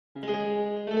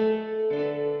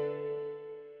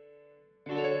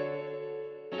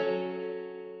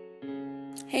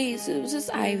Hey, so this is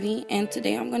Ivy, and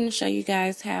today I'm going to show you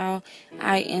guys how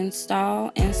I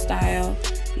install and style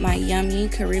my yummy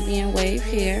Caribbean wave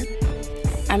hair.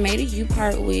 I made a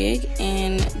upart wig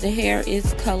and the hair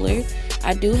is colored.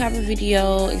 I do have a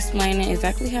video explaining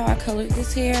exactly how I colored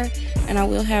this hair, and I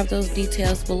will have those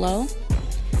details below.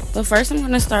 But first I'm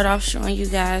going to start off showing you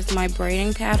guys my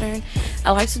braiding pattern.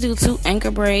 I like to do 2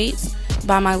 anchor braids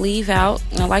by my leave out,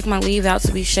 and I like my leave out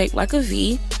to be shaped like a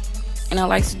V. And I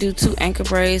like to do 2 anchor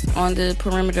braids on the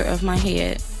perimeter of my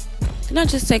head. Then I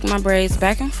just take my braids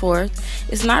back and forth.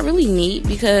 It's not really neat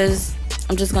because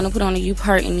I'm just going to put on a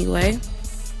upart anyway.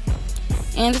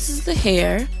 And this is the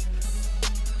hair.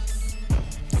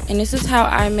 And this is how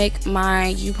I make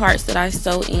my uparts that I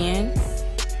sew in.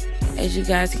 As you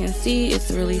guys can see, it's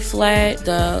really flat.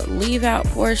 The leave out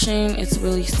portion, it's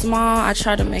really small. I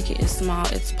try to make it as small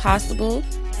as possible.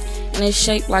 And it's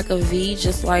shaped like a V,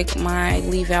 just like my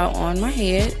leave out on my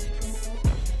head.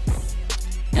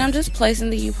 And I'm just placing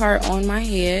the upart on my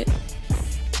head.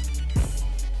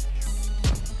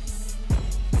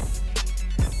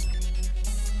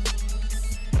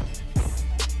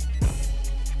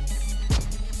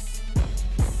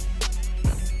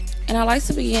 And I like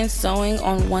to begin sewing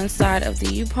on one side of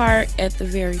the upart at the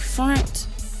very front.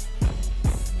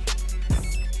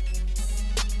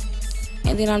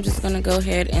 And then I'm just going to go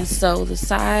ahead and sew the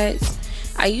sides.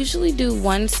 I usually do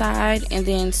one side and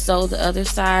then sew the other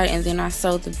side, and then I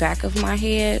sew the back of my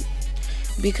head,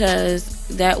 because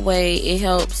that way it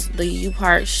helps the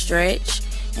upart stretch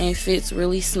and it fits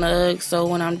really snug, so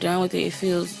when I'm done with it, it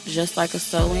feels just like a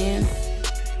sew-in.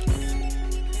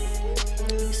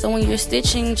 So when you're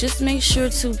stitching, just make sure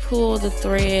to pull the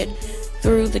thread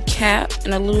through the cap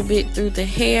and a little bit through the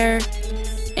hair,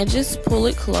 and just pull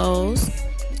it closed.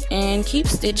 And keep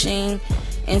stitching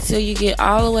until you get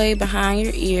all the way behind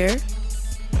your ear.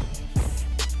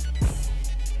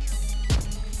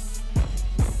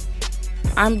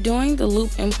 I'm doing the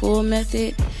loop and pull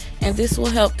method, and this will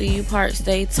help the upart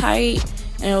stay tight,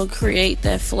 and it will create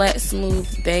that flat,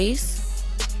 smooth base.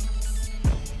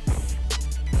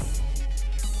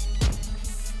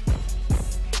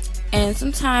 And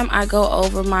sometimes I go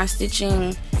over my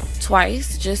stitching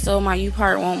twice just so my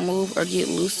upart won't move or get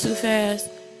loose too fast.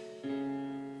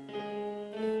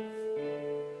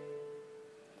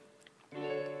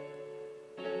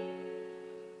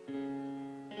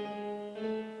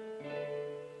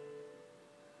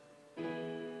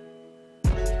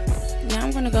 Now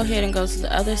I'm going to go ahead and go to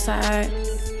the other side.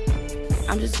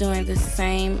 I'm just doing the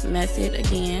same method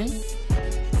again.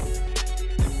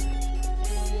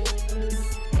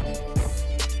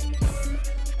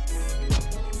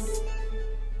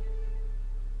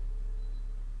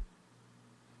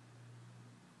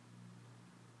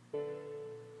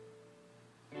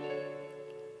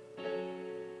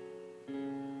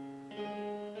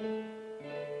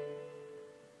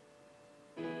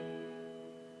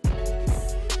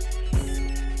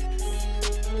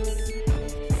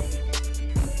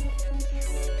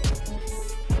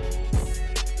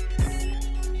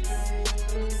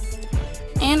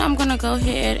 And I'm gonna go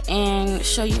ahead and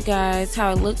show you guys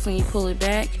how it looks when you pull it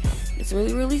back. It's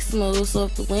really smooth, so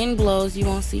if the wind blows you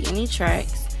won't see any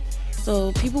tracks,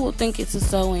 so people will think it's a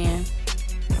sew-in.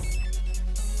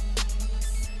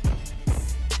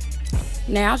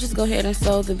 Now just go ahead and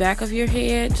sew the back of your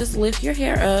head. Just lift your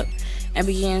hair up and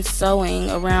begin sewing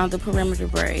around the perimeter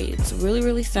braid. It's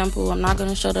really simple. I'm not going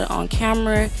to show that on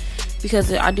camera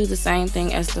because I do the same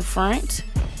thing as the front.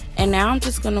 And now I'm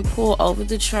just going to pull over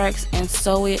the tracks and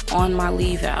sew it on my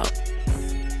leave out.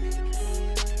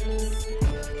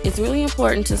 It's really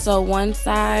important to sew one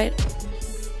side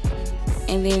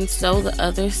and then sew the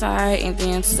other side and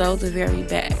then sew the very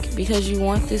back, because you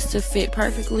want this to fit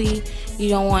perfectly. You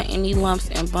don't want any lumps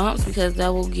and bumps, because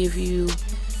that will give you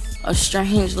a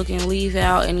strange looking leave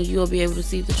out and you'll be able to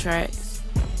see the tracks.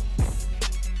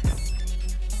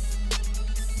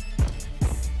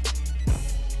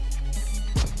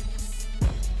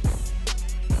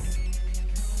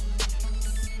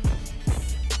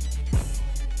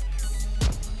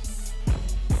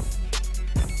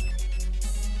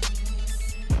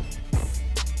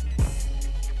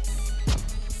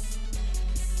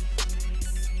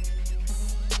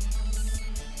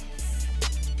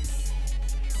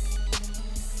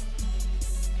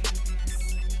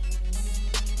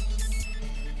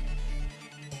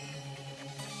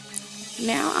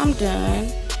 Now I'm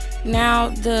done. Now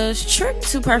the trick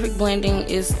to perfect blending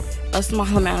is a small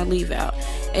amount of leave out.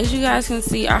 As you guys can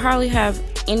see, I hardly have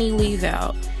any leave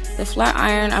out. The flat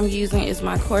iron I'm using is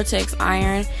my CORTEX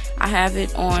iron. I have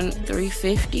it on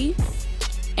 350.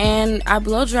 And I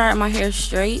blow dried my hair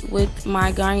straight with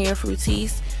my Garnier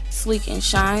Fructis Sleek and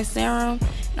Shine Serum.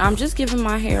 I'm just giving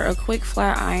my hair a quick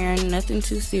flat iron, nothing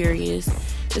too serious.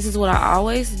 This is what I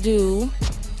always do.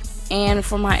 And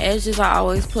for my edges, I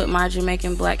always put my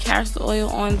Jamaican black castor oil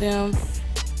on them.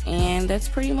 And that's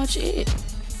pretty much it.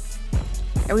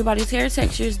 Everybody's hair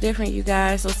texture is different, you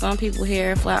guys. So some people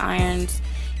hair flat irons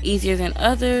easier than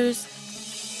others.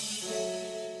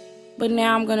 But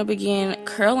now I'm going to begin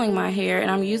curling my hair, and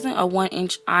I'm using a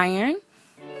 1-inch iron.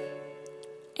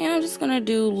 And I'm just going to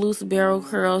do loose barrel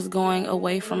curls going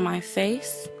away from my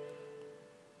face.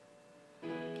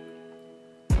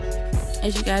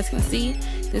 As you guys can see,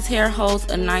 this hair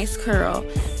holds a nice curl.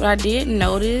 But I did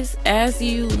notice as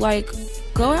you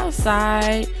go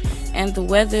outside and the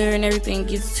weather and everything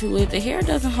gets to it, the hair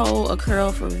doesn't hold a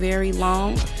curl for very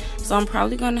long. So I'm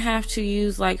probably going to have to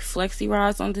use flexi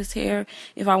rods on this hair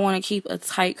if I want to keep a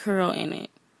tight curl in it.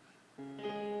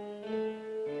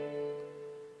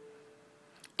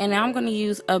 And now I'm going to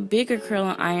use a bigger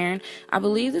curling iron. I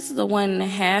believe this is a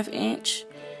 1.5 inch.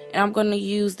 And I'm going to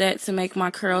use that to make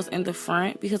my curls in the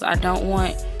front because I don't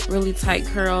want really tight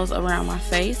curls around my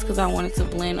face because I want it to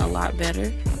blend a lot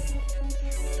better.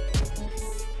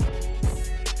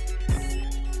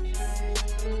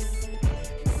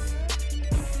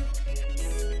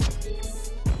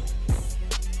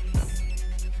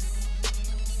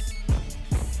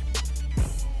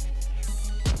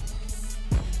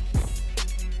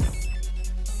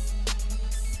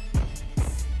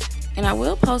 And I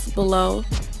will post below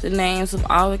the names of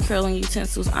all the curling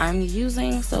utensils I'm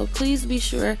using, so please be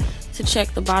sure to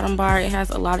check the bottom bar. It has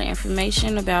a lot of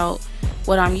information about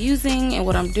what I'm using and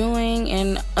what I'm doing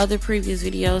and other previous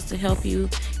videos to help you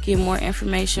get more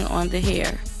information on the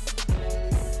hair.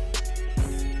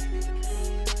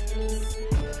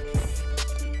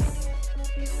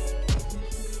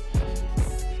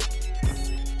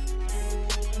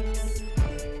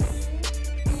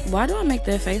 Why do I make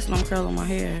that face when I'm curling my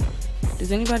hair?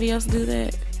 Does anybody else do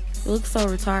that? It looks so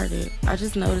retarded. I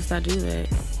just noticed I do that.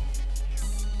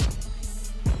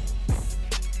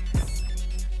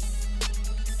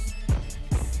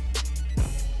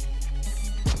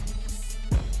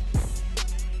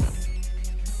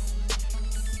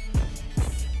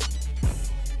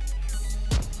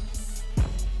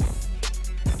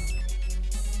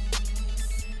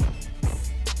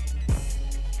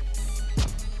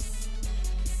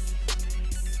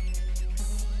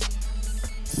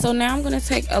 So now I'm going to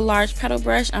take a large paddle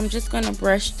brush. I'm just going to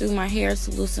brush through my hair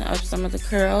to loosen up some of the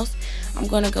curls. I'm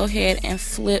going to go ahead and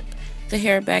flip the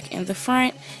hair back in the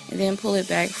front and then pull it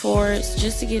back forwards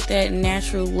just to get that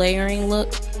natural layering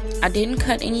look. I didn't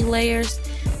cut any layers.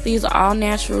 These are all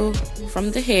natural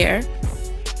from the hair.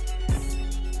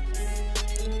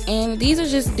 And these are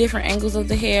just different angles of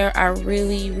the hair. I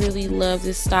really love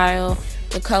this style.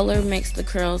 The color makes the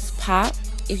curls pop.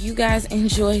 If you guys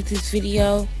enjoyed this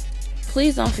video,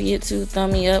 please don't forget to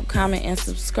thumb me up, comment, and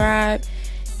subscribe.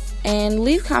 And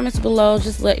leave comments below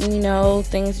just letting me know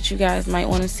things that you guys might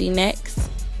want to see next.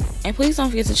 And please don't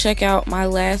forget to check out my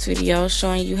last video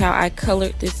showing you how I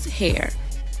colored this hair.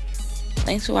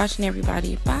 Thanks for watching,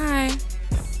 everybody. Bye.